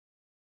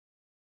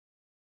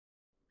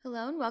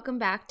Hello and welcome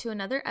back to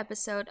another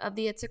episode of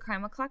the It's a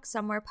Crime O'Clock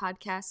Somewhere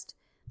podcast.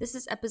 This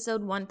is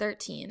episode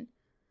 113.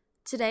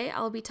 Today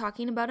I'll be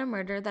talking about a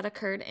murder that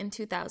occurred in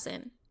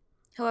 2000.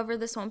 However,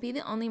 this won't be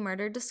the only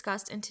murder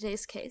discussed in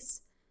today's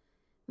case.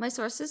 My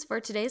sources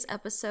for today's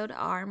episode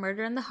are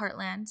Murder in the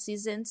Heartland,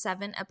 Season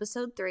 7,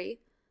 Episode 3,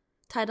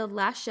 titled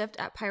Last Shift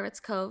at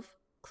Pirates Cove,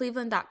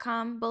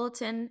 Cleveland.com,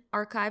 Bulletin,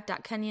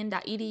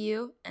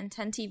 Archive.kenyon.edu, and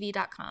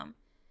 10tv.com.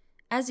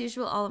 As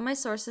usual, all of my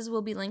sources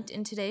will be linked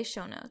in today's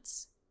show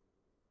notes.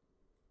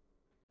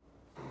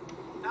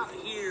 Out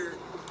here,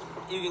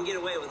 you can get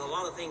away with a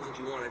lot of things that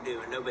you want to do,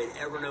 and nobody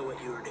ever know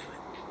what you were doing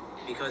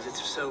because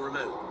it's so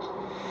remote.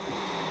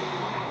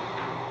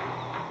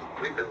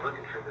 We've been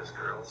looking for this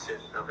girl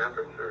since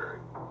November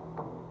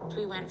 3rd.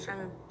 We went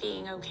from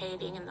being okay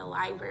being in the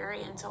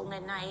library until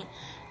midnight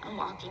and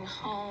walking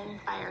home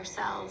by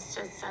ourselves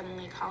to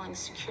suddenly calling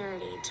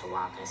security to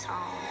walk us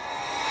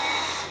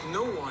home.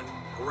 No one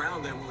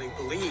around Emily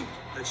believed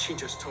that she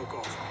just took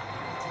off.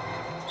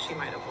 She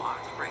might have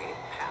walked right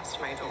past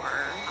my door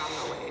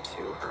on the way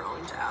to her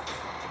own death.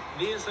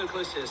 Being so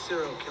close to a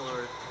serial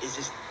killer is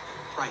just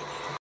frightening.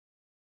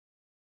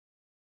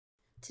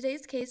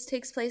 Today's case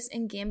takes place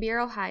in Gambier,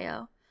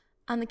 Ohio,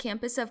 on the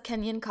campus of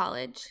Kenyon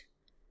College.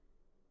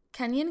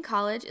 Kenyon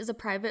College is a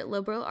private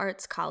liberal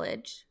arts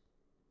college.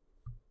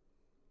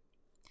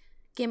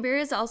 Gambier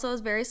is also a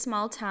very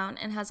small town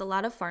and has a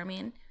lot of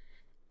farming.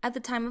 At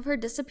the time of her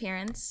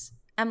disappearance,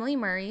 Emily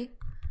Murray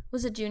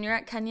was a junior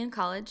at Kenyon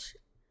College.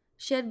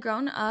 She had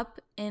grown up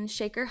in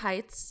Shaker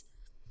Heights.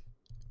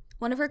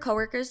 One of her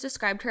coworkers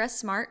described her as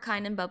smart,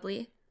 kind, and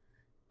bubbly.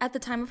 At the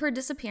time of her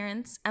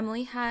disappearance,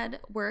 Emily had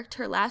worked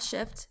her last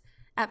shift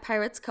at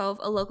Pirates Cove,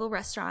 a local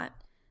restaurant.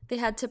 They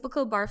had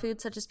typical bar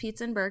food such as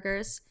pizza and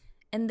burgers,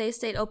 and they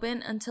stayed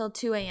open until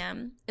 2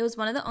 a.m. It was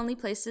one of the only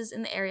places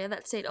in the area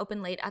that stayed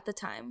open late at the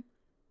time.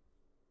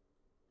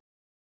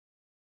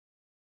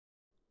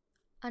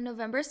 On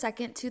November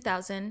 2nd,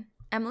 2000,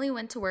 Emily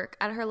went to work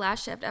at her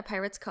last shift at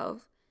Pirates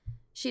Cove.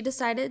 She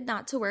decided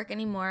not to work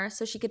anymore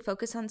so she could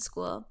focus on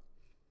school.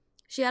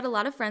 She had a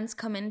lot of friends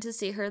come in to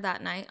see her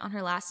that night on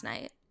her last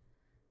night.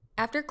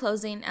 After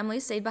closing, Emily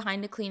stayed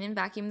behind to clean and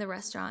vacuum the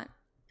restaurant.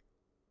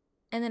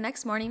 And the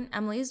next morning,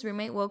 Emily's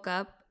roommate woke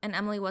up and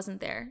Emily wasn't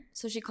there,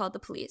 so she called the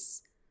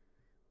police.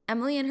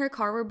 Emily and her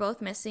car were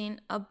both missing.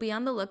 A be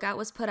on the lookout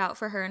was put out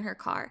for her and her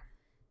car.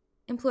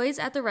 Employees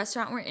at the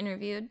restaurant were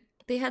interviewed.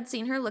 They had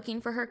seen her looking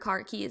for her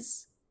car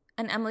keys,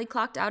 and Emily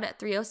clocked out at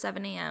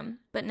 3:07 a.m.,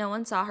 but no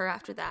one saw her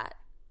after that.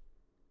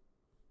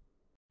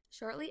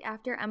 Shortly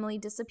after Emily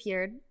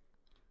disappeared,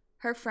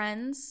 her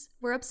friends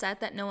were upset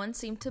that no one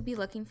seemed to be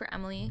looking for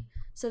Emily,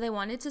 so they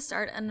wanted to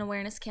start an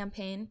awareness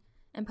campaign,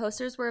 and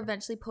posters were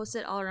eventually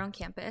posted all around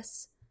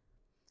campus.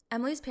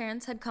 Emily's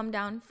parents had come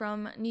down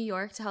from New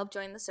York to help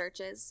join the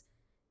searches.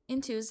 In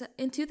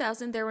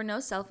 2000, there were no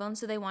cell phones,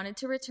 so they wanted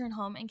to return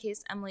home in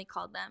case Emily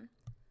called them.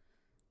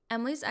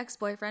 Emily's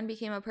ex-boyfriend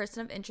became a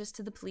person of interest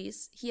to the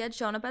police. He had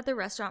shown up at the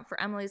restaurant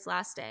for Emily's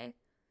last day.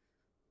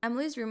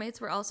 Emily's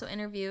roommates were also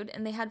interviewed,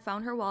 and they had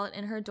found her wallet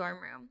in her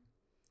dorm room.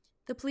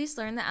 The police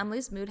learned that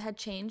Emily's mood had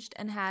changed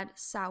and had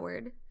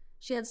soured.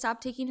 She had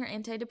stopped taking her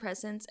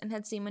antidepressants and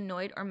had seemed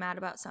annoyed or mad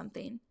about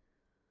something.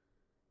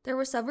 There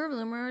were several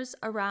rumors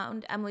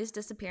around Emily's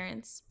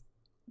disappearance: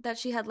 that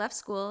she had left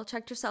school,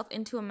 checked herself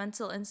into a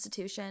mental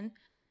institution,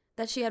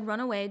 that she had run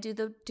away due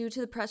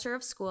to the pressure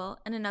of school,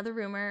 and another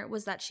rumor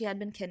was that she had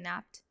been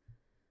kidnapped.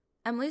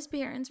 Emily's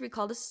parents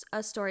recalled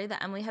a story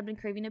that Emily had been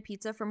craving a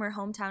pizza from her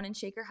hometown in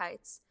Shaker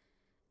Heights.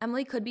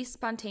 Emily could be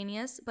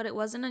spontaneous, but it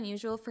wasn't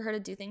unusual for her to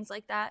do things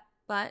like that,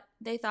 but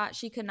they thought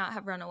she could not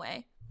have run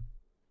away.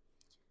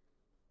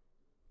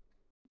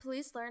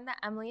 Police learned that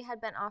Emily had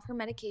been off her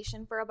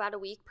medication for about a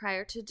week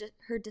prior to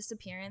her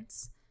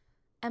disappearance.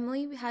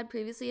 Emily had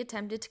previously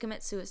attempted to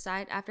commit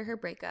suicide after her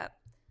breakup.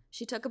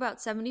 She took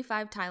about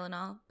 75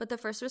 Tylenol, but the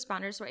first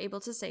responders were able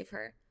to save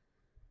her.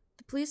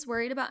 The police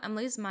worried about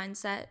Emily's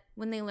mindset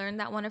when they learned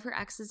that one of her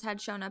exes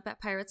had shown up at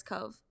Pirates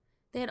Cove.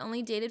 They had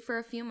only dated for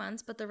a few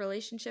months, but the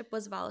relationship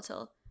was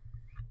volatile.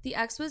 The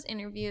ex was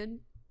interviewed.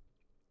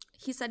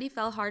 He said he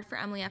fell hard for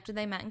Emily after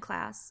they met in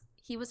class.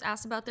 He was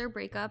asked about their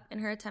breakup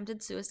and her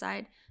attempted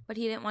suicide, but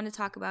he didn't want to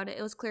talk about it.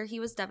 It was clear he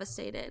was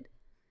devastated.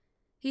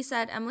 He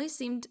said Emily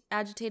seemed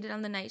agitated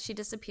on the night she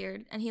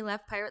disappeared, and he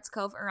left Pirates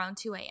Cove around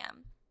 2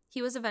 a.m.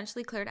 He was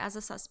eventually cleared as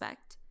a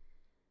suspect.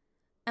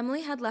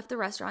 Emily had left the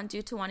restaurant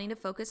due to wanting to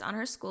focus on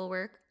her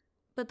schoolwork,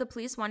 but the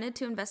police wanted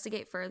to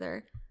investigate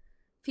further.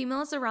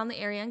 Females around the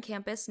area and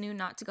campus knew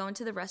not to go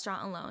into the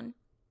restaurant alone.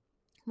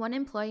 One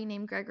employee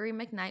named Gregory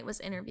McKnight was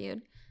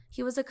interviewed.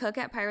 He was a cook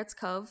at Pirates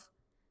Cove,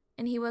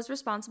 and he was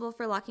responsible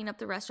for locking up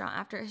the restaurant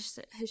after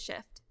his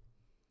shift.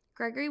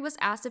 Gregory was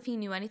asked if he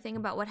knew anything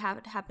about what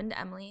had happened to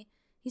Emily.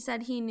 He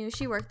said he knew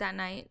she worked that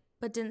night,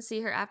 but didn't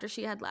see her after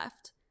she had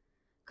left.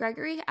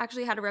 Gregory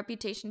actually had a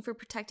reputation for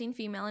protecting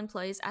female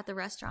employees at the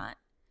restaurant.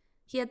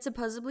 He had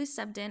supposedly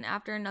stepped in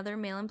after another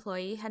male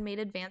employee had made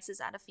advances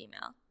at a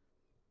female.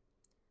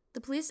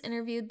 The police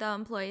interviewed the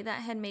employee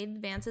that had made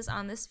advances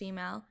on this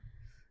female.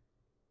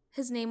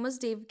 His name was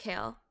Dave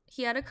Kale.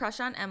 He had a crush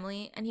on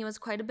Emily, and he was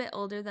quite a bit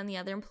older than the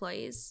other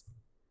employees.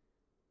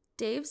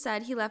 Dave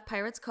said he left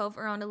Pirates Cove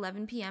around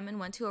 11 p.m. and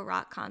went to a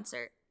rock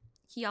concert.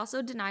 He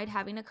also denied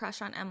having a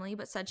crush on Emily,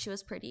 but said she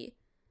was pretty.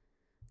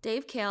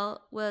 Dave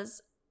Cale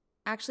was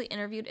actually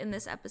interviewed in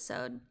this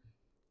episode.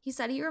 He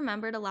said he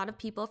remembered a lot of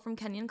people from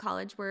Kenyon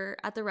College were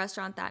at the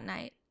restaurant that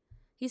night.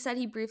 He said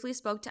he briefly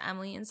spoke to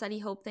Emily and said he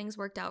hoped things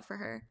worked out for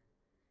her.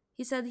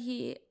 He said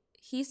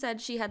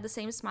she had the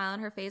same smile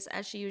on her face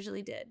as she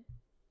usually did.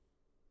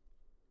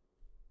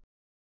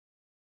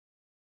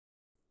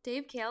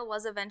 Dave Cale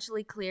was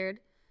eventually cleared.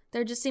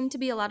 There just seemed to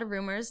be a lot of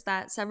rumors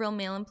that several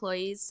male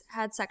employees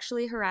had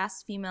sexually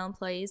harassed female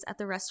employees at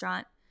the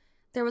restaurant.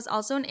 There was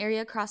also an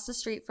area across the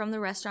street from the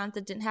restaurant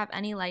that didn't have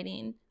any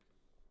lighting.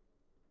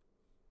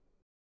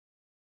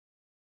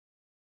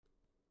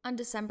 On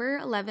December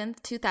 11,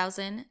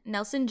 2000,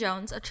 Nelson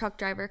Jones, a truck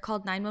driver,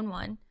 called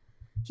 911.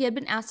 He had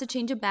been asked to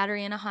change a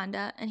battery in a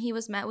Honda, and he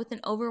was met with an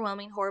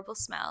overwhelming, horrible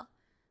smell.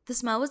 The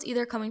smell was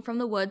either coming from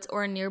the woods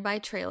or a nearby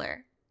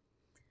trailer.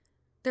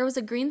 There was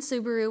a green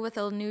Subaru with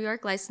a New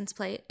York license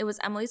plate. It was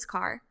Emily's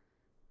car.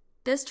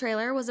 This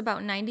trailer was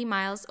about 90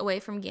 miles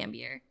away from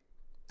Gambier.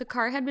 The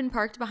car had been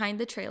parked behind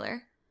the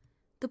trailer.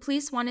 The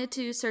police wanted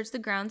to search the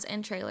grounds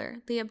and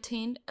trailer. They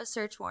obtained a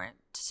search warrant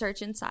to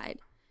search inside.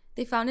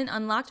 They found an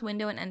unlocked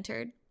window and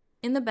entered.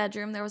 In the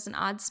bedroom, there was an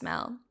odd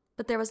smell,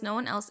 but there was no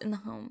one else in the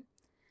home.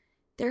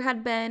 There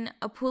had been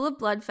a pool of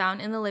blood found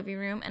in the living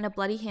room and a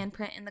bloody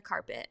handprint in the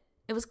carpet.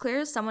 It was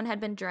clear someone had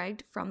been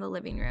dragged from the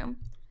living room.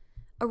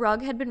 A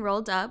rug had been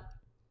rolled up,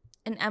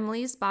 and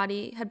Emily's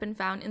body had been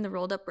found in the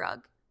rolled up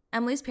rug.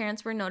 Emily's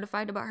parents were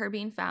notified about her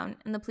being found,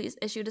 and the police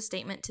issued a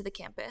statement to the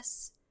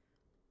campus.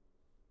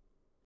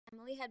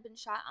 Emily had been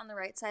shot on the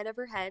right side of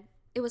her head.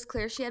 It was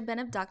clear she had been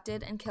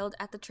abducted and killed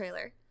at the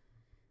trailer.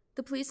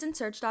 The police and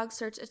search dogs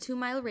searched a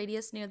 2-mile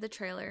radius near the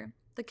trailer.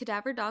 The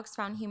cadaver dogs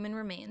found human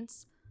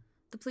remains.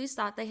 The police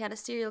thought they had a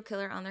serial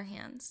killer on their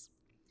hands.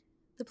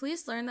 The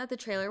police learned that the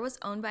trailer was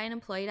owned by an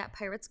employee at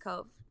Pirates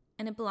Cove,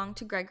 and it belonged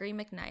to Gregory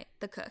McKnight,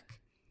 the cook.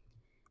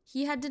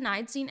 He had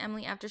denied seeing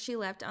Emily after she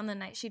left on the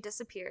night she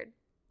disappeared.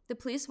 The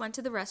police went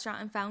to the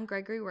restaurant and found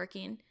Gregory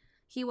working.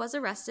 He was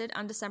arrested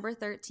on December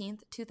 13,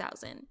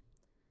 2000.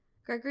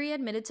 Gregory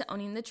admitted to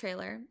owning the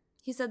trailer.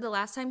 He said the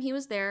last time he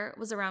was there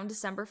was around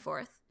December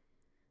 4th.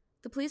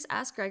 The police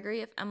asked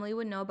Gregory if Emily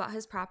would know about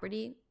his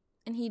property,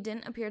 and he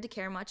didn't appear to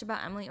care much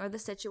about Emily or the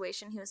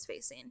situation he was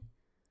facing.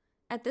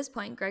 At this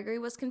point, Gregory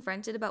was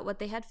confronted about what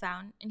they had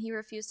found, and he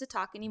refused to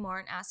talk anymore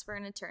and asked for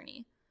an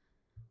attorney.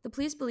 The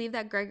police believed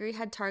that Gregory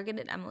had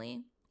targeted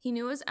Emily. He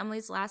knew it was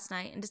Emily's last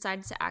night and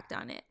decided to act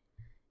on it.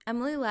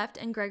 Emily left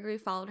and Gregory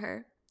followed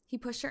her. He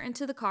pushed her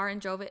into the car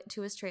and drove it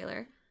to his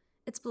trailer.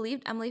 It's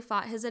believed Emily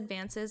fought his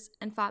advances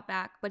and fought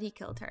back, but he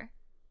killed her.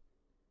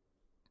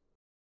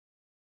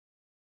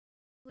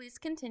 Police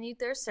continued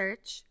their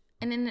search,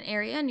 and in an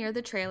area near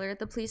the trailer,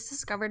 the police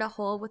discovered a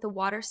hole with a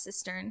water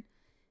cistern.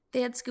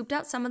 They had scooped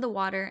out some of the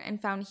water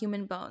and found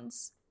human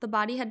bones. The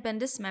body had been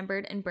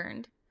dismembered and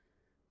burned.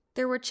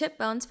 There were chip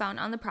bones found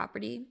on the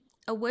property.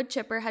 A wood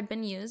chipper had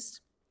been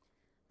used.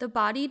 The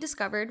body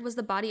discovered was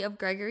the body of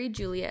Gregory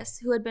Julius,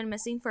 who had been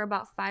missing for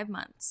about 5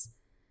 months.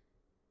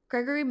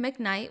 Gregory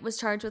McKnight was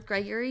charged with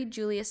Gregory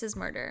Julius's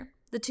murder.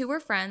 The two were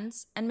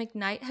friends, and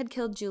McKnight had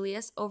killed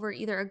Julius over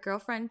either a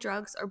girlfriend,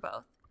 drugs, or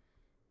both.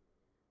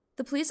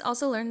 The police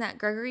also learned that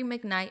Gregory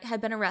McKnight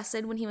had been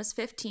arrested when he was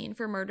 15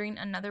 for murdering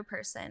another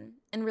person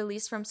and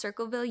released from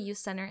Circleville Youth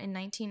Center in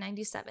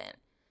 1997.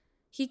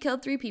 He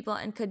killed 3 people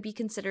and could be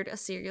considered a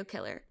serial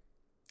killer.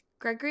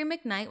 Gregory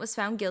McKnight was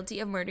found guilty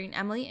of murdering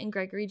Emily and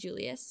Gregory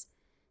Julius.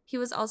 He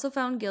was also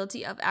found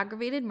guilty of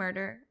aggravated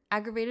murder,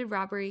 aggravated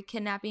robbery,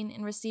 kidnapping,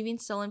 and receiving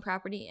stolen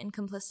property and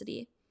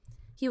complicity.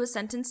 He was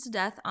sentenced to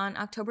death on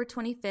October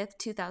 25,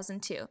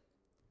 2002.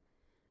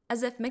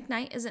 As if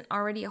McKnight isn't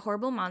already a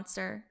horrible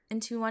monster, in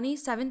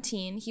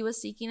 2017 he was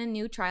seeking a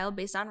new trial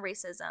based on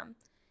racism.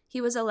 He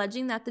was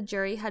alleging that the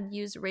jury had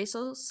used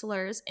racial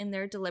slurs in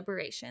their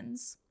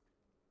deliberations.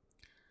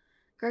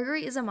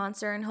 Gregory is a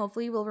monster and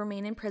hopefully will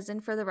remain in prison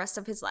for the rest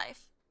of his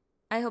life.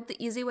 I hope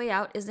the easy way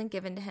out isn't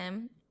given to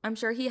him. I'm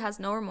sure he has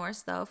no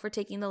remorse, though, for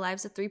taking the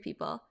lives of 3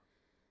 people.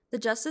 The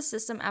justice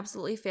system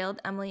absolutely failed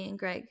Emily and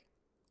Greg.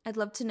 I'd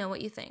love to know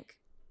what you think.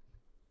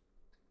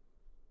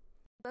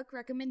 Book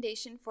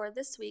recommendation for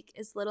this week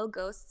is Little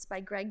Ghosts by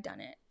Greg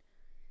Dunnett.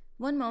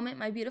 One moment,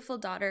 my beautiful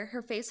daughter,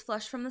 her face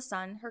flushed from the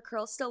sun, her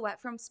curls still wet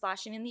from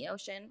splashing in the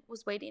ocean,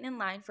 was waiting in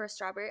line for a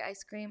strawberry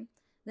ice cream.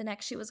 The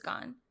next she was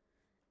gone.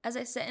 As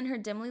I sit in her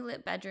dimly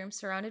lit bedroom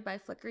surrounded by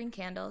flickering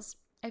candles,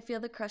 I feel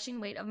the crushing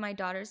weight of my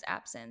daughter's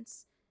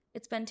absence.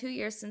 It's been 2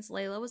 years since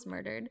Layla was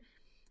murdered.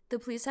 The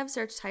police have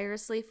searched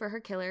tirelessly for her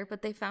killer,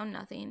 but they found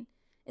nothing.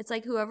 It's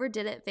like whoever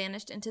did it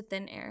vanished into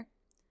thin air.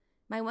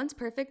 My once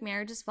perfect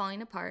marriage is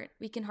falling apart.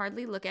 We can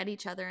hardly look at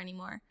each other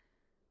anymore.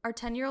 Our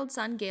 10-year-old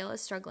son, Gale,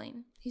 is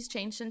struggling. He's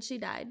changed since she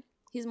died.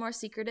 He's more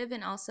secretive,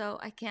 and also,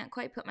 I can't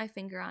quite put my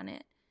finger on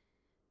it.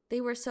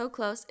 They were so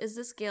close. Is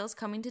this Gale's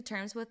coming to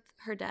terms with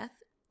her death?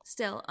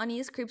 Still,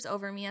 unease creeps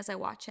over me as I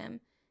watch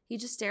him. He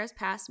just stares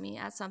past me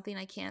at something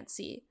I can't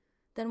see.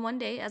 Then one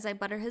day, as I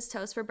butter his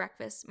toast for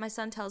breakfast, my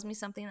son tells me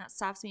something that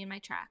stops me in my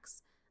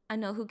tracks. I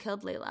know who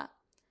killed Layla.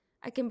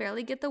 I can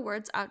barely get the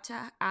words out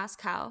to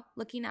ask how.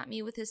 Looking at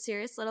me with his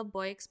serious little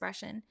boy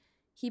expression,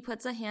 he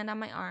puts a hand on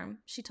my arm.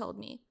 She told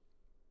me.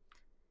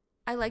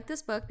 I liked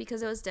this book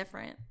because it was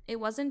different. It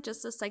wasn't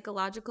just a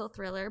psychological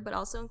thriller, but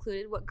also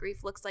included what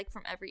grief looks like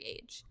from every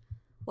age.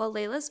 While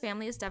Layla's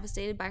family is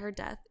devastated by her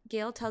death,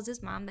 Gale tells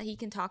his mom that he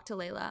can talk to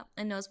Layla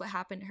and knows what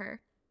happened to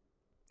her.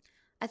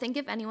 I think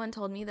if anyone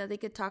told me that they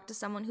could talk to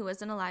someone who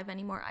isn't alive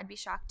anymore, I'd be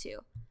shocked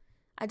too.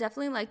 I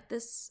definitely like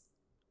this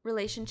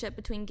relationship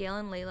between Gale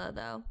and Layla,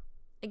 though.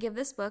 I give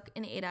this book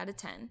an 8 out of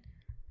 10.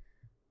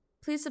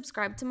 Please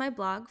subscribe to my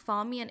blog,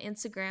 follow me on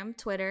Instagram,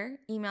 Twitter,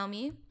 email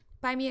me,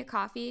 buy me a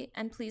coffee,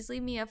 and please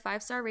leave me a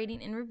 5-star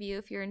rating and review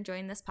if you're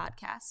enjoying this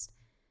podcast.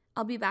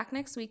 I'll be back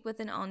next week with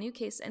an all-new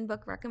case and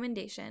book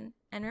recommendation.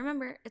 And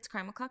remember, it's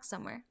Crime O'Clock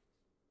somewhere.